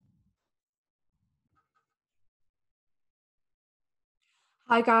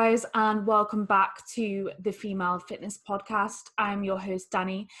Hi guys, and welcome back to the Female Fitness Podcast. I'm your host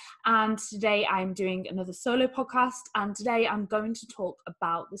Danny, and today I'm doing another solo podcast, and today I'm going to talk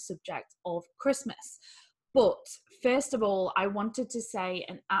about the subject of Christmas. But first of all, I wanted to say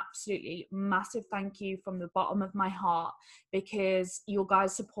an absolutely massive thank you from the bottom of my heart, because your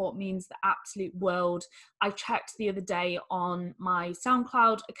guys' support means the absolute world. I checked the other day on my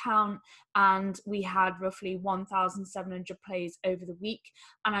SoundCloud account and we had roughly 1,700 plays over the week,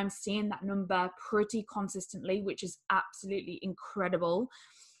 and I'm seeing that number pretty consistently, which is absolutely incredible.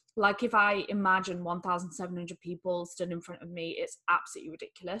 Like, if I imagine 1,700 people stood in front of me, it's absolutely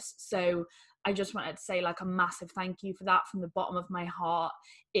ridiculous. So I just wanted to say, like, a massive thank you for that from the bottom of my heart.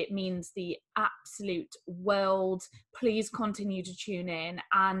 It means the absolute world. Please continue to tune in.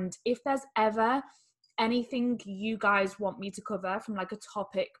 And if there's ever anything you guys want me to cover from like a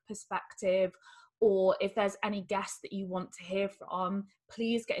topic perspective, or if there's any guests that you want to hear from,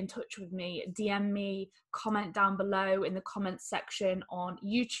 please get in touch with me, DM me, comment down below in the comments section on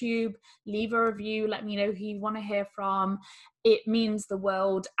YouTube, leave a review, let me know who you want to hear from. It means the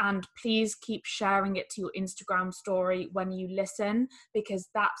world. And please keep sharing it to your Instagram story when you listen, because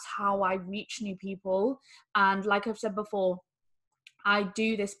that's how I reach new people. And like I've said before, I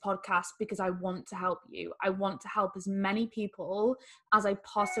do this podcast because I want to help you. I want to help as many people as I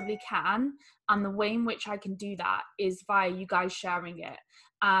possibly can. And the way in which I can do that is via you guys sharing it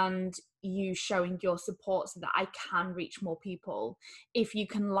and you showing your support so that I can reach more people. If you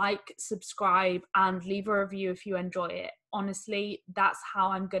can like, subscribe, and leave a review if you enjoy it, honestly, that's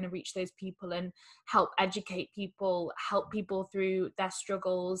how I'm going to reach those people and help educate people, help people through their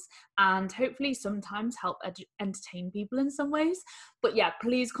struggles, and hopefully sometimes help entertain people in some ways. But yeah,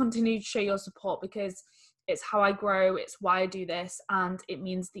 please continue to show your support, because it's how I grow, it's why I do this, and it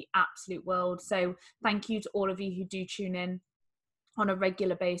means the absolute world. So thank you to all of you who do tune in on a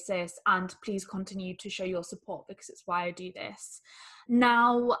regular basis, and please continue to show your support, because it's why I do this.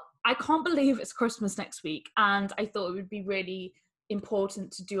 Now, I can't believe it's Christmas next week, and I thought it would be really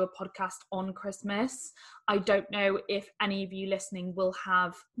important to do a podcast on Christmas. I don't know if any of you listening will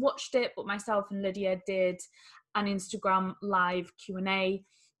have watched it, but myself and Lydia did an Instagram live Q&A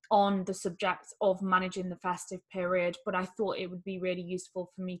on the subject of managing the festive period, but I thought it would be really useful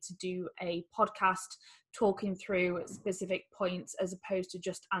for me to do a podcast talking through specific points as opposed to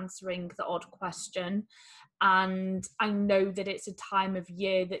just answering the odd question. And I know that it's a time of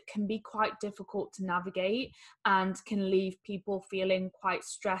year that can be quite difficult to navigate and can leave people feeling quite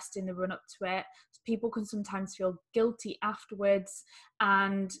stressed in the run up to it. People can sometimes feel guilty afterwards,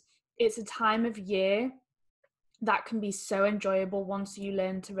 and it's a time of year that can be so enjoyable once you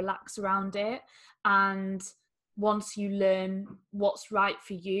learn to relax around it, and once you learn what's right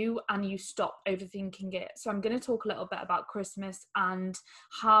for you and you stop overthinking it. So I'm going to talk a little bit about Christmas and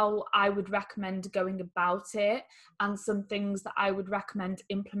how I would recommend going about it, and some things that I would recommend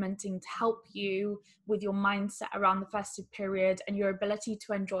implementing to help you with your mindset around the festive period and your ability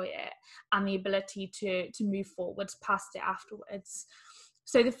to enjoy it and the ability to move forwards past it afterwards.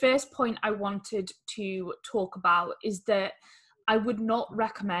 So the first point I wanted to talk about is that I would not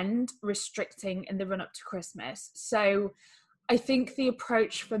recommend restricting in the run up to Christmas. So I think the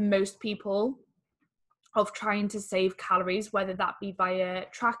approach for most people of trying to save calories, whether that be via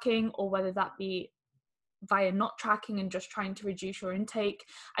tracking or whether that be via not tracking and just trying to reduce your intake,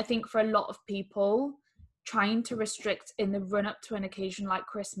 I think for a lot of people, trying to restrict in the run up to an occasion like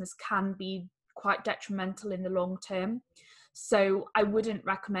Christmas can be quite detrimental in the long term. So I wouldn't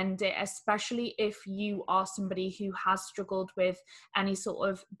recommend it, especially if you are somebody who has struggled with any sort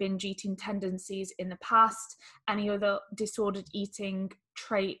of binge eating tendencies in the past, any other disordered eating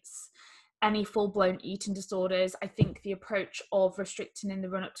traits, any full-blown eating disorders. I think the approach of restricting in the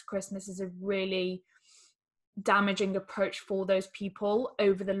run-up to Christmas is a really damaging approach for those people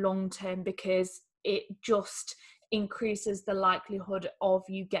over the long term, because it just increases the likelihood of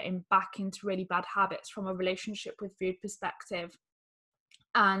you getting back into really bad habits from a relationship with food perspective.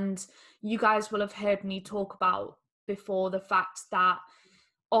 And you guys will have heard me talk about before the fact that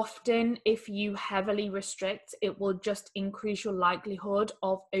often if you heavily restrict, it will just increase your likelihood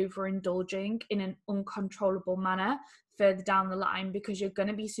of overindulging in an uncontrollable manner further down the line, because you're going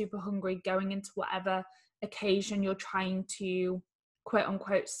to be super hungry going into whatever occasion you're trying to quote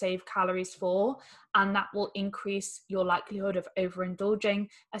unquote save calories for, and that will increase your likelihood of overindulging,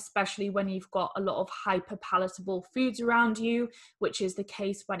 especially when you've got a lot of hyper palatable foods around you, which is the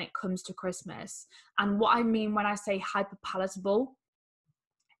case when it comes to Christmas. And what I mean when I say hyper palatable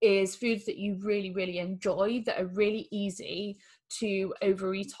is foods that you really, really enjoy, that are really easy to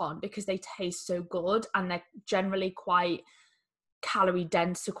overeat on because they taste so good and they're generally quite calorie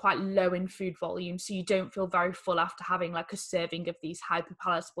dense, so quite low in food volume, so you don't feel very full after having like a serving of these hyper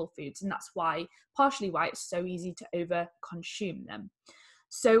palatable foods. And that's partially why it's so easy to over consume them.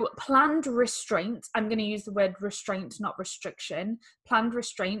 So planned restraint, I'm going to use the word restraint, not restriction. Planned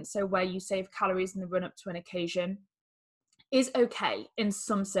restraint, so where you save calories in the run up to an occasion, is okay in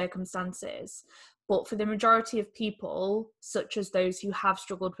some circumstances. But for the majority of people, such as those who have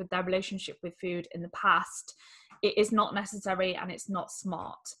struggled with their relationship with food in the past, it is not necessary and it's not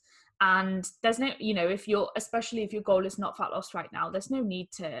smart. And there's no, especially if your goal is not fat loss right now, there's no need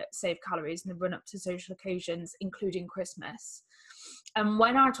to save calories in the run up to social occasions, including Christmas. And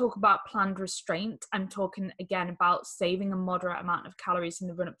when I talk about planned restraint, I'm talking again about saving a moderate amount of calories in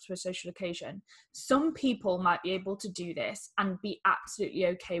the run up to a social occasion. Some people might be able to do this and be absolutely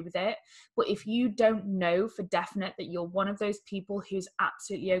okay with it. But if you don't know for definite that you're one of those people who's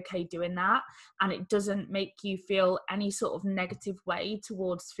absolutely okay doing that, and it doesn't make you feel any sort of negative way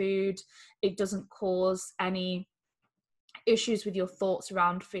towards food, it doesn't cause any issues with your thoughts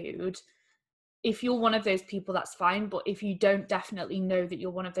around food, if you're one of those people, that's fine. But if you don't definitely know that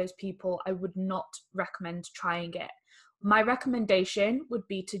you're one of those people, I would not recommend trying it. My recommendation would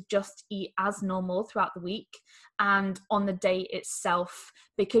be to just eat as normal throughout the week and on the day itself,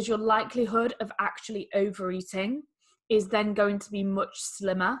 because your likelihood of actually overeating is then going to be much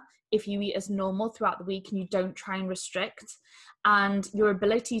slimmer if you eat as normal throughout the week and you don't try and restrict. And your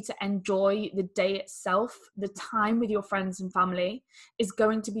ability to enjoy the day itself, the time with your friends and family, is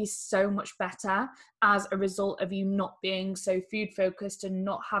going to be so much better as a result of you not being so food focused and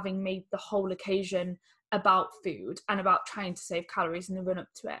not having made the whole occasion about food and about trying to save calories in the run up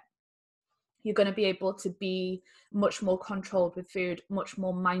to it. You're going to be able to be much more controlled with food, much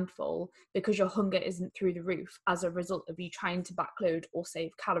more mindful, because your hunger isn't through the roof as a result of you trying to backload or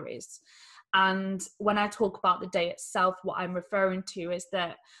save calories. And when I talk about the day itself, what I'm referring to is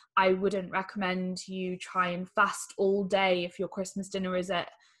that I wouldn't recommend you try and fast all day if your Christmas dinner is at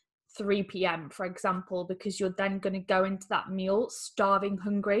 3 p.m, for example, because you're then going to go into that meal starving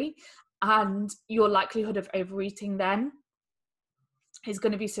hungry, and your likelihood of overeating then is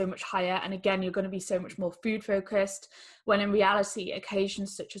going to be so much higher. And again, you're going to be so much more food focused, when in reality,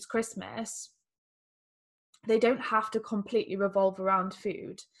 occasions such as Christmas, they don't have to completely revolve around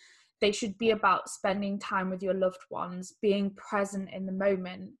food. They should be about spending time with your loved ones, being present in the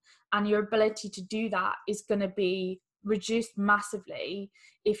moment. And your ability to do that is going to be reduced massively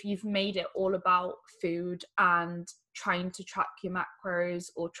if you've made it all about food and trying to track your macros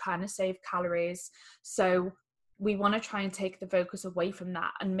or trying to save calories. So we want to try and take the focus away from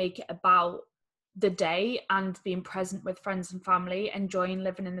that and make it about the day and being present with friends and family, enjoying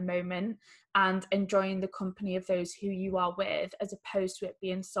living in the moment and enjoying the company of those who you are with, as opposed to it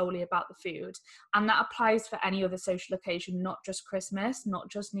being solely about the food. And that applies for any other social occasion, not just Christmas, not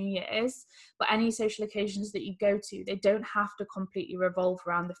just New Year's, but any social occasions that you go to. They don't have to completely revolve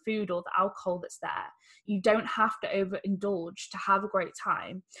around the food or the alcohol that's there. You don't have to overindulge to have a great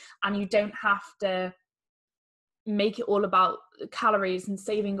time, and you don't have to make it all about calories and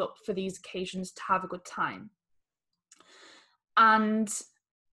saving up for these occasions to have a good time. And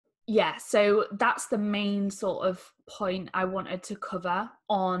yeah, so that's the main sort of point I wanted to cover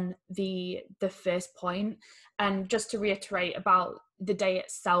on the first point. And just to reiterate about the day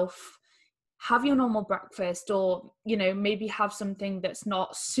itself, have your normal breakfast, or maybe have something that's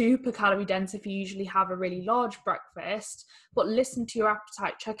not super calorie dense if you usually have a really large breakfast, but listen to your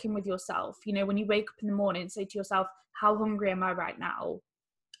appetite, check in with yourself. When you wake up in the morning, say to yourself, how hungry am I right now?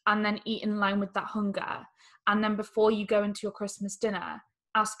 And then eat in line with that hunger. And then before you go into your Christmas dinner,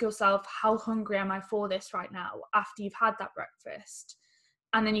 ask yourself, how hungry am I for this right now after you've had that breakfast?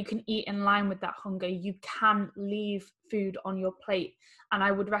 And then you can eat in line with that hunger. You can leave food on your plate. And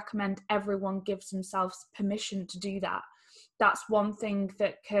I would recommend everyone gives themselves permission to do that. That's one thing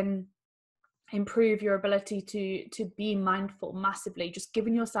that can improve your ability to be mindful massively, just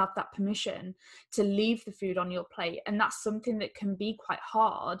giving yourself that permission to leave the food on your plate. And that's something that can be quite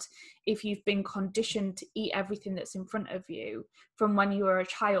hard if you've been conditioned to eat everything that's in front of you from when you were a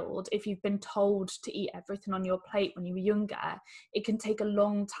child. If you've been told to eat everything on your plate when you were younger, it can take a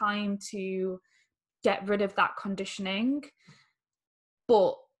long time to get rid of that conditioning,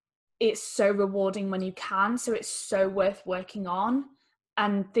 but it's so rewarding when you can. So it's so worth working on.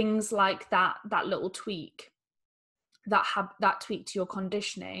 And things like that little tweak, that tweak to your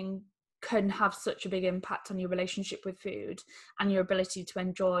conditioning can have such a big impact on your relationship with food and your ability to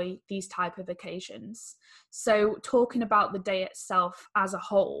enjoy these type of occasions. So talking about the day itself as a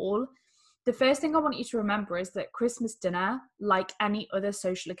whole, the first thing I want you to remember is that Christmas dinner, like any other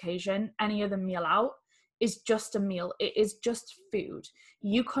social occasion, any other meal out, is just a meal. It is just food.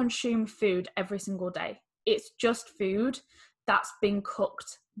 You consume food every single day. It's just food that's been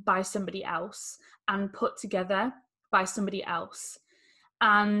cooked by somebody else and put together by somebody else.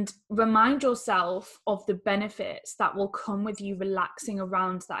 And remind yourself of the benefits that will come with you relaxing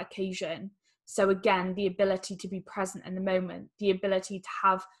around that occasion. So again, the ability to be present in the moment, the ability to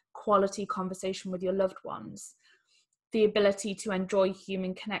have quality conversation with your loved ones, the ability to enjoy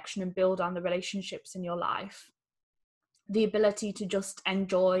human connection and build on the relationships in your life, the ability to just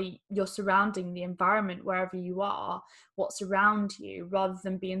enjoy your surrounding, the environment, wherever you are, what's around you, rather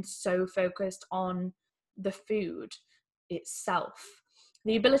than being so focused on the food itself.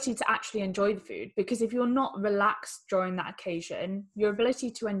 The ability to actually enjoy the food, because if you're not relaxed during that occasion, your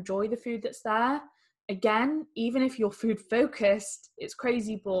ability to enjoy the food that's there, again, even if you're food focused, it's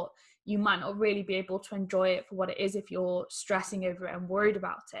crazy, but you might not really be able to enjoy it for what it is if you're stressing over it and worried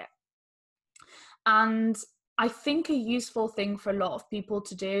about it. And I think a useful thing for a lot of people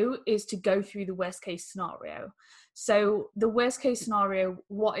to do is to go through the worst case scenario. So the worst case scenario,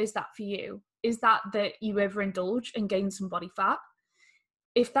 what is that for you? Is that you overindulge and gain some body fat?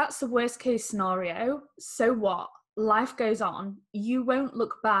 If that's the worst case scenario, so what? Life goes on. You won't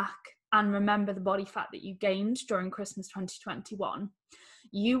look back and remember the body fat that you gained during Christmas 2021.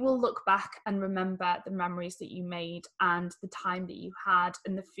 You will look back and remember the memories that you made and the time that you had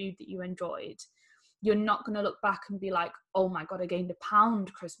and the food that you enjoyed. You're not going to look back and be like, oh my God, I gained a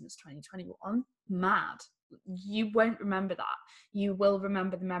pound Christmas 2021. Mad. You won't remember that. You will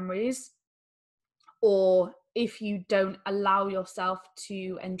remember the memories. Or if you don't allow yourself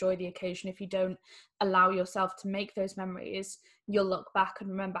to enjoy the occasion, if you don't allow yourself to make those memories, you'll look back and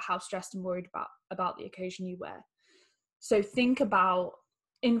remember how stressed and worried about the occasion you were. So think about,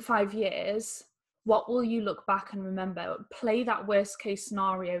 in 5 years, what will you look back and remember? Play that worst case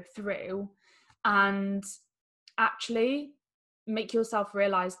scenario through and actually make yourself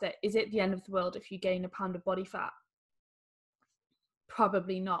realize that, is it the end of the world if you gain a pound of body fat?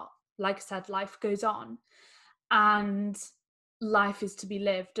 Probably not. Like I said, life goes on and life is to be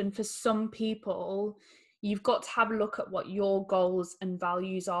lived. And for some people, you've got to have a look at what your goals and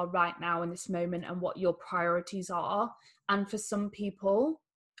values are right now in this moment and what your priorities are. And for some people,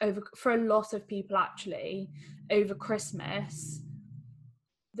 for a lot of people actually, over Christmas,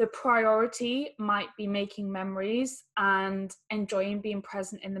 the priority might be making memories and enjoying being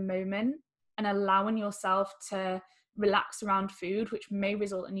present in the moment and allowing yourself to relax around food, which may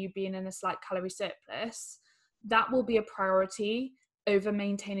result in you being in a slight calorie surplus. That will be a priority over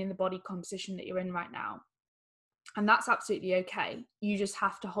maintaining the body composition that you're in right now. And that's absolutely okay. You just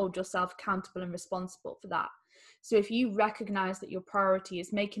have to hold yourself accountable and responsible for that. So if you recognize that your priority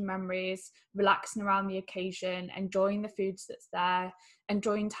is making memories, relaxing around the occasion, enjoying the foods that's there,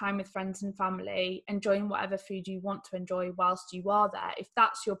 enjoying time with friends and family, enjoying whatever food you want to enjoy whilst you are there, if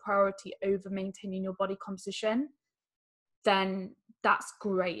that's your priority over maintaining your body composition, then that's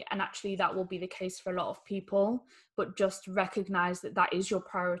great. And actually that will be the case for a lot of people, but just recognize that that is your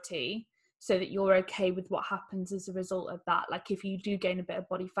priority so that you're okay with what happens as a result of that. Like if you do gain a bit of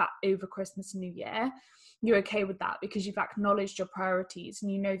body fat over Christmas and New Year, you're okay with that because you've acknowledged your priorities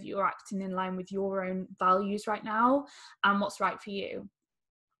and you know that you're acting in line with your own values right now and what's right for you.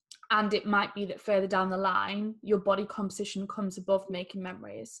 And it might be that further down the line, your body composition comes above making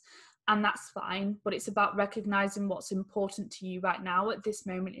memories. And that's fine, but it's about recognizing what's important to you right now at this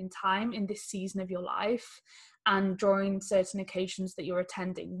moment in time, in this season of your life, and during certain occasions that you're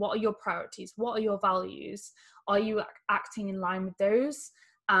attending. What are your priorities? What are your values? Are you acting in line with those?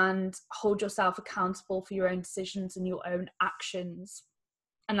 And hold yourself accountable for your own decisions and your own actions,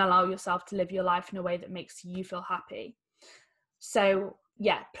 and allow yourself to live your life in a way that makes you feel happy. So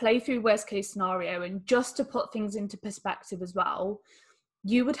yeah, play through worst case scenario. And just to put things into perspective as well,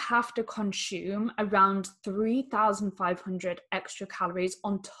 you would have to consume around 3,500 extra calories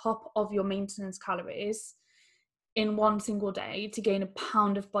on top of your maintenance calories in one single day to gain a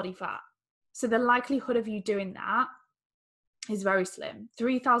pound of body fat. So the likelihood of you doing that is very slim.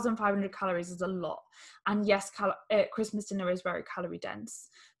 3,500 calories is a lot. And yes, Christmas dinner is very calorie dense,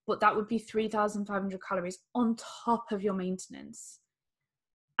 but that would be 3,500 calories on top of your maintenance.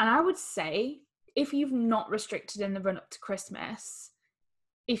 And I would say if you've not restricted in the run up to Christmas,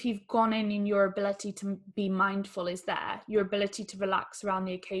 if you've gone in and your ability to be mindful is there, your ability to relax around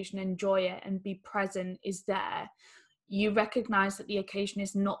the occasion, enjoy it and be present is there, you recognize that the occasion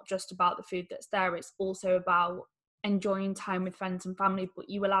is not just about the food that's there, it's also about enjoying time with friends and family, but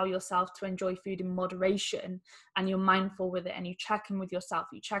you allow yourself to enjoy food in moderation and you're mindful with it and you check in with yourself,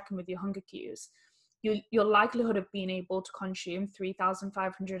 you check in with your hunger cues. your likelihood of being able to consume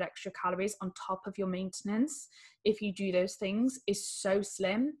 3,500 extra calories on top of your maintenance, if you do those things, is so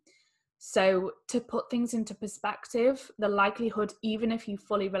slim. So to put things into perspective, the likelihood, even if you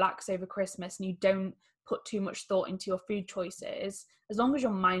fully relax over Christmas and you don't put too much thought into your food choices, as long as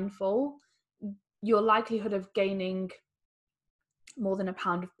you're mindful, your likelihood of gaining more than a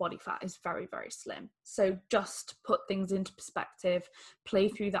pound of body fat is very, very slim. So just put things into perspective, play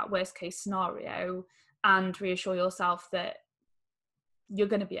through that worst case scenario, and reassure yourself that you're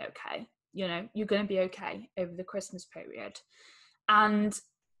going to be okay. You know, you're going to be okay over the Christmas period. And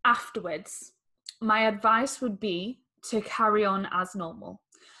afterwards, my advice would be to carry on as normal.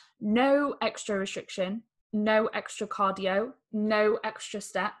 No extra restriction, no extra cardio, no extra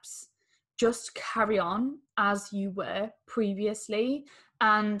steps. Just carry on as you were previously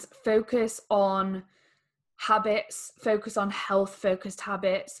and focus on habits, focus on health focused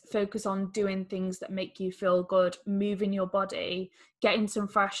habits, focus on doing things that make you feel good, moving your body, getting some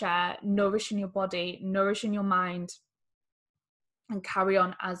fresh air, nourishing your body, nourishing your mind, and carry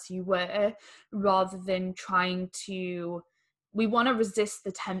on as you were, rather than we want to resist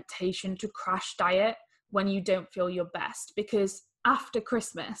the temptation to crash diet when you don't feel your best, because after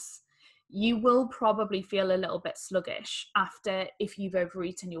Christmas, you will probably feel a little bit sluggish. If you've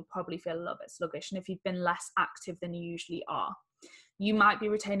overeaten, you'll probably feel a little bit sluggish. And if you've been less active than you usually are, you might be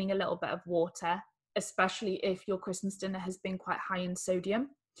retaining a little bit of water, especially if your Christmas dinner has been quite high in sodium,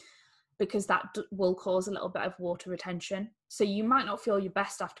 because that will cause a little bit of water retention. So you might not feel your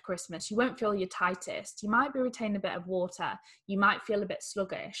best after Christmas. You won't feel your tightest. You might be retaining a bit of water. You might feel a bit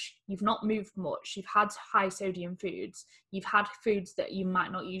sluggish. You've not moved much. You've had high sodium foods. You've had foods that you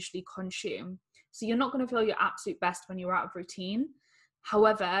might not usually consume. So you're not going to feel your absolute best when you're out of routine.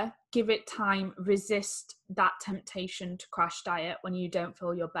 However, give it time, resist that temptation to crash diet when you don't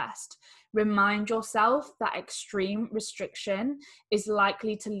feel your best. Remind yourself that extreme restriction is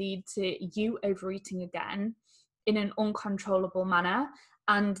likely to lead to you overeating again in an uncontrollable manner,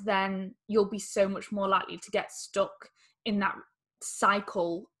 and then you'll be so much more likely to get stuck in that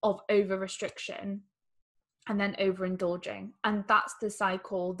cycle of over restriction and then overindulging. And that's the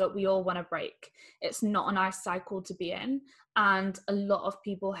cycle that we all want to break. It's not a nice cycle to be in, and a lot of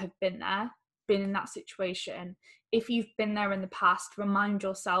people have been in that situation. If you've been there in the past, remind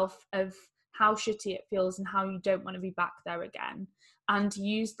yourself of how shitty it feels and how you don't want to be back there again, and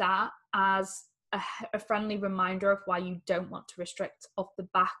use that as a friendly reminder of why you don't want to restrict off the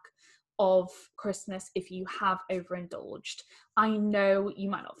back of Christmas if you have overindulged. I know you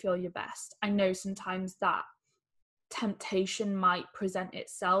might not feel your best. I know sometimes that temptation might present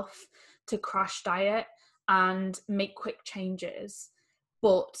itself to crash diet and make quick changes,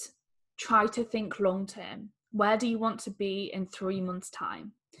 but try to think long term. Where do you want to be in 3 months'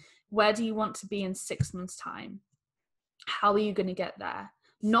 time? Where do you want to be in 6 months' time? How are you going to get there?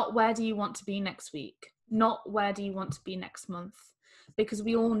 Not where do you want to be next week? Not where do you want to be next month? Because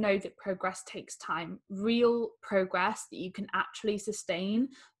we all know that progress takes time. Real progress that you can actually sustain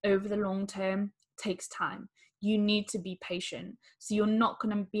over the long term takes time. You need to be patient. So you're not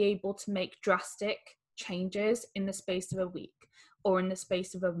going to be able to make drastic changes in the space of a week or in the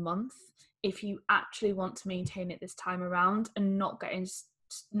space of a month if you actually want to maintain it this time around and not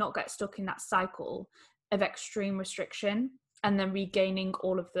get stuck in that cycle of extreme restriction and then regaining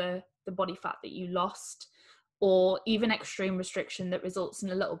all of the body fat that you lost, or even extreme restriction that results in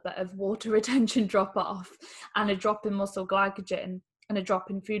a little bit of water retention drop off and a drop in muscle glycogen and a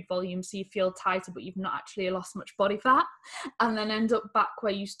drop in food volume, so you feel tighter but you've not actually lost much body fat, and then end up back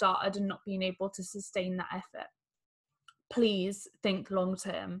where you started and not being able to sustain that effort. Please think long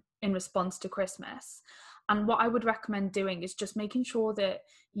term in response to Christmas. And what I would recommend doing is just making sure that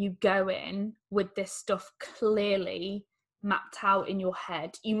you go in with this stuff clearly mapped out in your head.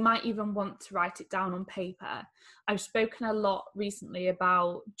 You might even want to write it down on paper. I've spoken a lot recently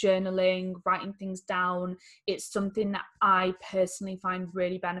about journaling, writing things down. It's something that I personally find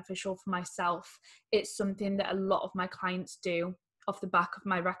really beneficial for myself. It's something that a lot of my clients do off the back of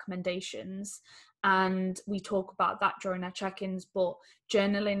my recommendations, and we talk about that during our check-ins. But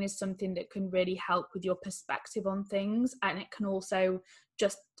journaling is something that can really help with your perspective on things, and it can also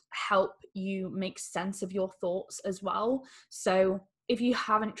just help you make sense of your thoughts as well. So if you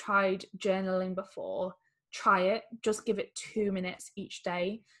haven't tried journaling before, try it. Just give it 2 minutes each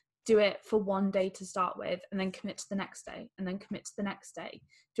day. Do it for one day to start with, and then commit to the next day, and then commit to the next day.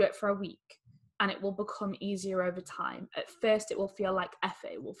 Do it for a week, and it will become easier over time. At first, it will feel like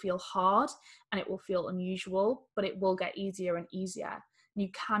effort. It will feel hard and it will feel unusual, but it will get easier and easier. You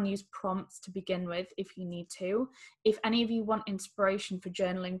can use prompts to begin with if you need to. If any of you want inspiration for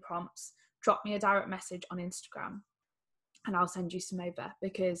journaling prompts, drop me a direct message on Instagram and I'll send you some over,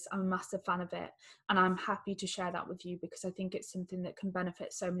 because I'm a massive fan of it and I'm happy to share that with you, because I think it's something that can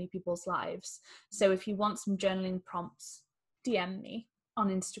benefit so many people's lives. So if you want some journaling prompts, DM me on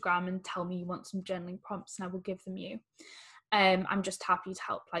Instagram and tell me you want some journaling prompts and I will give them you. I'm just happy to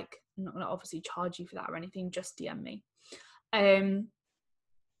help. Like, I'm not going to obviously charge you for that or anything, just DM me.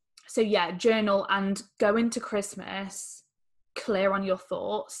 So yeah, journal and go into Christmas clear on your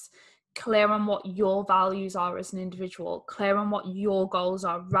thoughts, clear on what your values are as an individual, clear on what your goals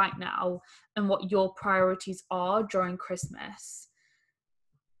are right now and what your priorities are during Christmas,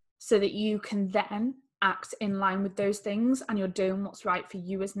 so that you can then act in line with those things and you're doing what's right for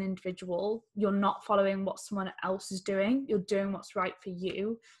you as an individual. You're not following what someone else is doing. You're doing what's right for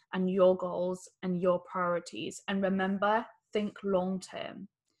you and your goals and your priorities. And remember, think long term.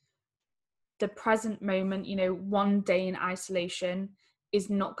 The present moment, you know, one day in isolation is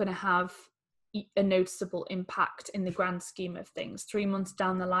not going to have a noticeable impact in the grand scheme of things. 3 months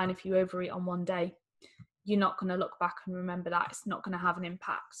down the line, if you overeat on one day, you're not going to look back and remember that. It's not going to have an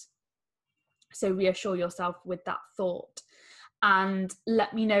impact. So reassure yourself with that thought. And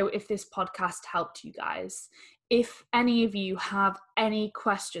let me know if this podcast helped you guys. If any of you have any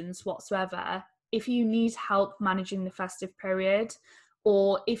questions whatsoever, if you need help managing the festive period,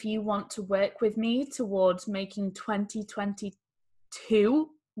 or if you want to work with me towards making 2022,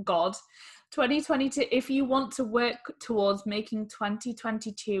 if you want to work towards making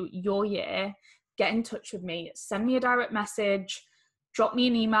 2022 your year, get in touch with me. Send me a direct message. Drop me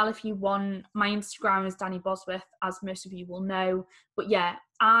an email if you want. My Instagram is Danny Bosworth, as most of you will know. But yeah,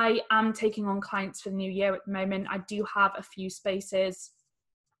 I am taking on clients for the new year at the moment. I do have a few spaces.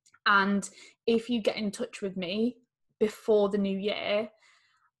 And if you get in touch with me before the new year,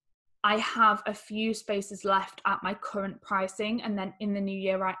 I have a few spaces left at my current pricing. And then in the new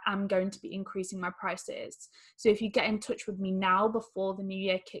year, I am going to be increasing my prices. So if you get in touch with me now before the new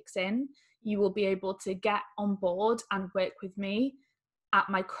year kicks in, you will be able to get on board and work with me at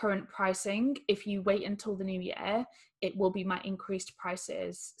my current pricing. If you wait until the new year, it will be my increased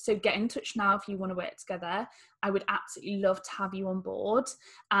prices. So get in touch now if you want to work together. I would absolutely love to have you on board,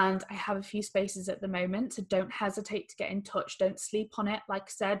 and I have a few spaces at the moment, so don't hesitate to get in touch. Don't sleep on it. Like I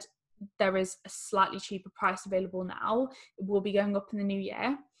said, there is a slightly cheaper price available now. It will be going up in the new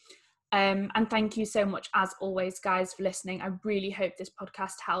year. And thank you so much, as always, guys, for listening. I really hope this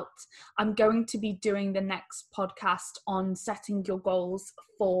podcast helped. I'm going to be doing the next podcast on setting your goals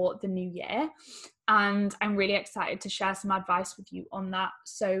for the new year, and I'm really excited to share some advice with you on that.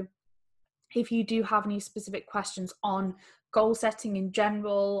 So if you do have any specific questions on goal setting in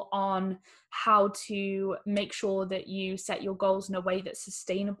general, on how to make sure that you set your goals in a way that's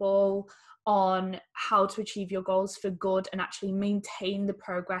sustainable, on how to achieve your goals for good and actually maintain the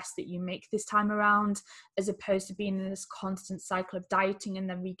progress that you make this time around, as opposed to being in this constant cycle of dieting and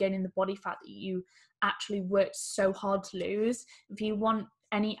then regaining the body fat that you actually worked so hard to lose. If you want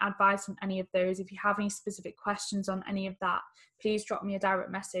any advice on any of those, if you have any specific questions on any of that, please drop me a direct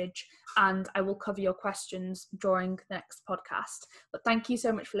message and I will cover your questions during the next podcast. But thank you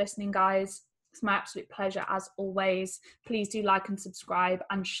so much for listening, guys. It's my absolute pleasure, as always. Please do like and subscribe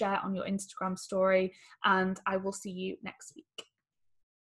and share on your Instagram story, and I will see you next week.